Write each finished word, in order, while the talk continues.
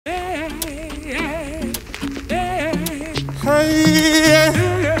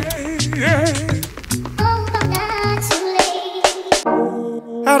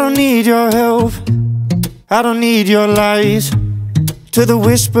need your help, I don't need your lies. To the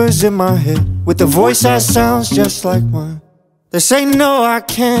whispers in my head, with the voice that sounds just like mine, they say no, I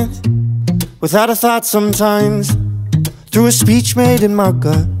can't, without a thought sometimes. Through a speech made in my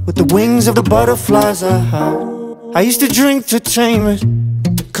gut, with the wings of the butterflies I had. I used to drink to tame it,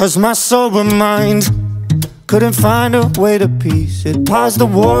 cause my sober mind couldn't find a way to peace. It paused the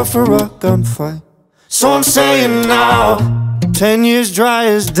war for a gunfight. So I'm saying now, 10 years dry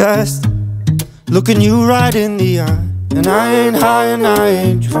as dust, looking you right in the eye. And I ain't high and I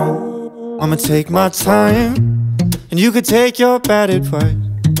ain't drunk. I'ma take my time, and you could take your bad advice.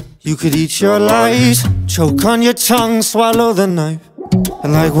 You could eat your lies, choke on your tongue, swallow the knife.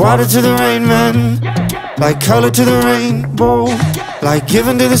 And like water to the rain, man, like color to the rainbow, like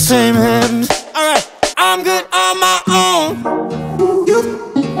giving to the same hand. Alright, I'm good on my own.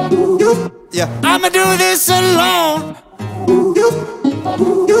 Yeah, I'ma do this alone.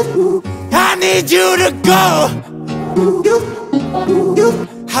 I need you to go.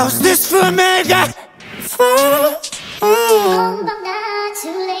 How's this for Megaphone?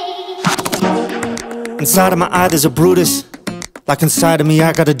 Inside of my eye there's a Brutus, like inside of me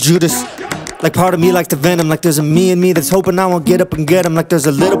I got a Judas. Like part of me likes the venom, like there's a me in me that's hoping I won't get up and get him. Like there's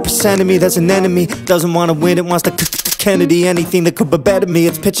a little percent of me that's an enemy, doesn't want to win, it wants to Kennedy. Anything that could be better me,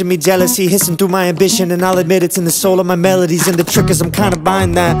 it's pitching me jealousy, hissing through my ambition. And I'll admit it's in the soul of my melodies. And the trick is I'm kinda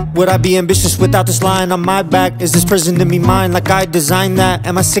buying that. Would I be ambitious without this lion on my back? Is this prison to me mine, like I designed that?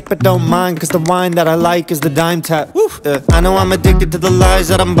 Am I sick but don't mind, cause the wine that I like is the dime tap. I know I'm addicted to the lies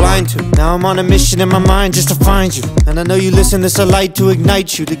that I'm blind to. Now I'm on a mission in my mind just to find you. And I know you listen, this a light to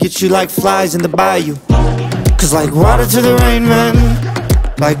ignite you, to get you like flies in the bayou. Cause like water to the rain, man,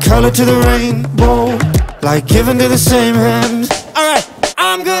 like color to the rainbow, like giving to the same hand. Alright,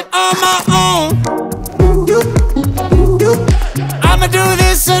 I'm good on my own. I'ma do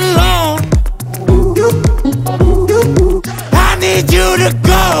this alone. I need you to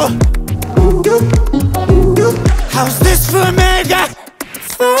go. How's this for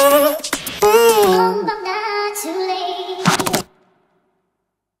Megaphone?